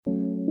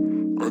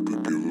I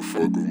could give a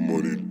fuck if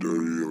money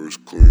dirty or it's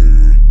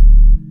clean.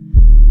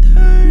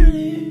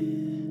 Dirty.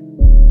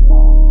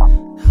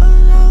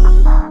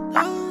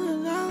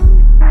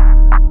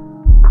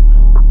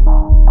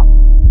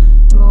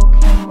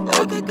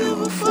 I could give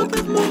a fuck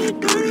if money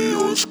dirty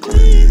or it's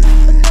clean.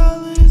 A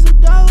dollar is a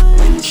dollar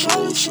And it's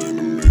all the same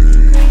to me.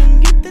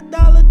 Green, get the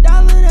dollar,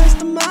 that's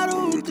the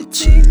motto with the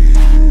T.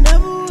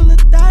 Never will a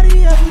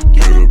thotty ever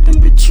get up in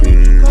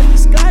between. Call me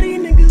Scotty,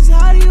 niggas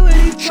hottie, where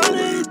they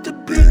tryna hit the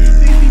beat.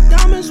 Baby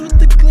diamonds with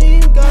the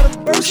clean, gotta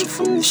burst it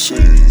from the shit.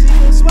 She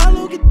gon'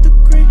 swallow, get the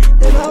green,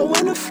 then I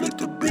wanna flick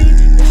the beat.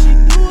 And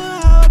she do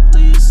it how I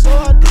please, so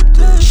I dip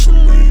the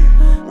Celine.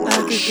 I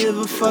could give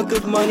a fuck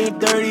if money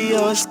dirty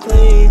or it's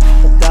clean.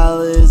 A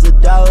dollar is a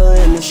dollar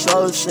and it's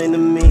all the same to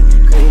me.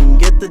 Cream,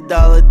 get the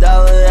dollar,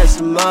 that's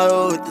the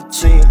motto with the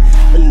team.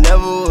 But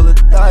never will a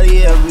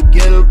thotty ever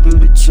get up in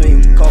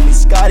between. Call me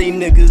Scotty,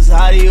 niggas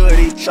hottie, where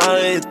they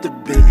tryna hit the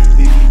beat.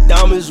 BB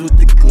diamonds with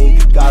the clean,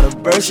 gotta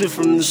burst it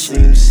from the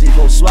seams. She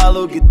gon'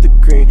 swallow, get the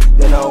cream,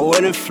 then I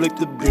went and flick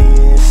the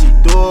bean. She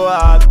do what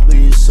I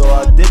please, so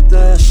I dip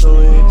the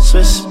Celine.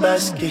 Swiss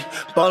basket,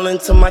 ballin'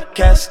 to my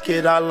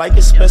casket. I like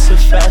expensive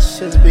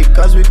fashions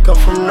because we come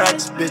from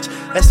racks, bitch.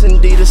 That's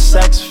indeed a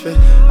sex fit.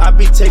 I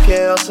be taking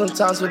L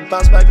sometimes, but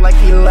bounce back like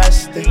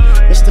elastic.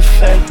 Mr.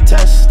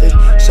 Fantastic,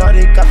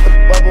 shawty got the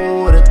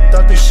bubble, would've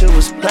thought this shit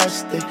was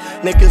plastic.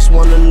 Niggas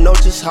wanna know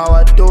just how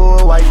I do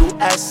it, why you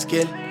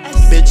asking?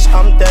 Bitch,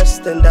 I'm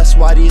destined, that's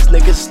why these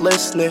niggas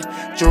listening.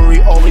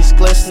 Jewelry always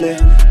glistening.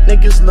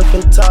 Niggas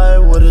looking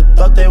tired, would've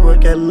thought they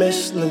work at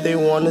Michelin. They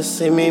wanna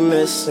see me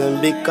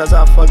missing because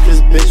I fuck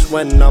this bitch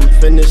when I'm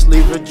finished,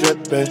 leave her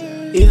dripping.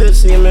 Either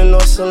Celine or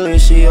Celine,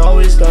 she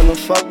always gonna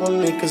fuck with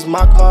me. Cause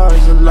my car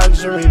is a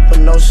luxury, but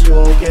no, she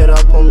won't get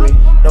up on me.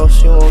 No,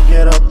 she won't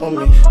get up on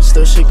me.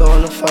 Still she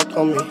gonna fuck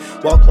on me.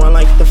 Walk one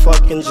like the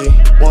fucking G.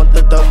 Want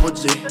the double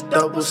G,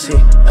 double C,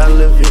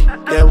 L and V.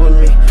 Get with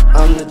me,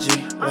 I'm the G.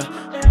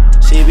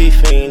 She be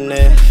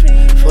fiendin'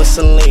 for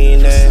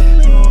Celine.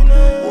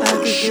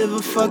 I could give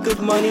a fuck if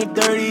money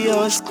dirty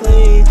or it's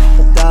clean.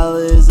 A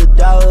dollar is a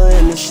dollar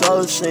and it's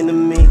all the same to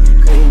me.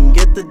 Cream,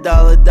 get the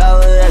dollar,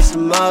 that's the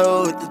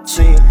motto with the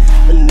team.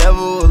 But never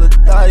will a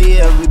thotty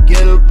ever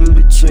get up in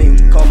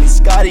between. Call me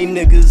Scotty,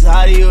 niggas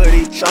hottie, where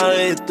they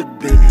tryna hit the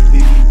beat.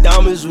 BB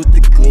diamonds with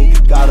the clean,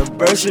 gotta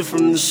burst it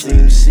from the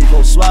seams. She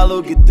gon'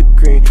 swallow, get the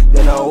cream,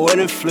 then I went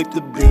and flick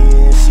the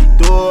bean. She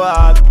do what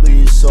I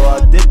please, so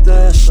I dip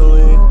the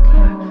Celine.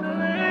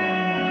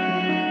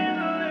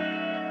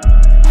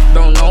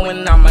 Don't know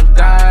when I'ma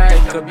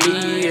die, could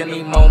be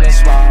any moment.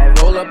 So I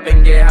roll up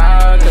and get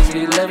high, cause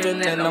we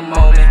living in the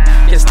moment.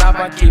 Can't stop,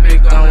 I keep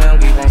it going,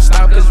 we won't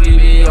stop cause we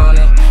be on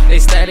it. They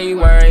steady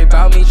worry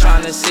about me,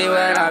 tryna see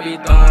what I be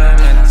doing.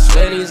 Man, I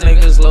swear these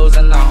niggas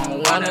losing, I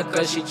don't want her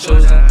cause she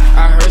choosing.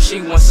 I heard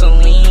she want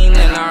Celine,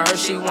 and I heard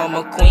she want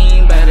my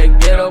queen. Better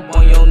get up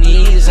on your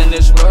knees, and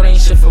this road ain't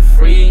shit for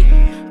free.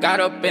 Got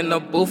up in the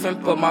booth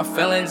and put my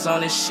feelings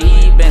on the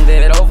sheet. Bend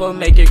it over,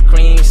 make it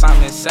cream.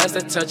 Simon says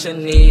to touch your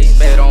knees.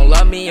 They don't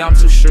love me, I'm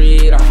too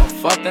street. I'ma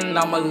fuck and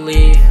I'ma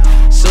leave.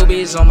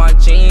 Subies on my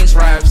jeans,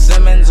 Rap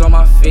Simmons on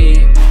my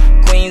feet.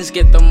 Queens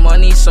get the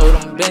money, so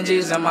them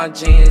Benjis in my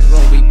jeans.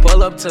 When we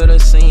pull up to the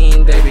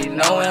scene, they be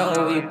knowing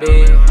who we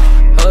be.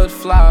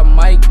 HoodFly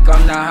Mike,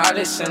 I'm the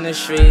hottest in the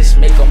streets.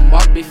 Make 'em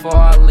up before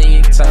I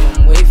leave, tell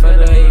 'em wait for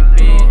the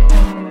AP.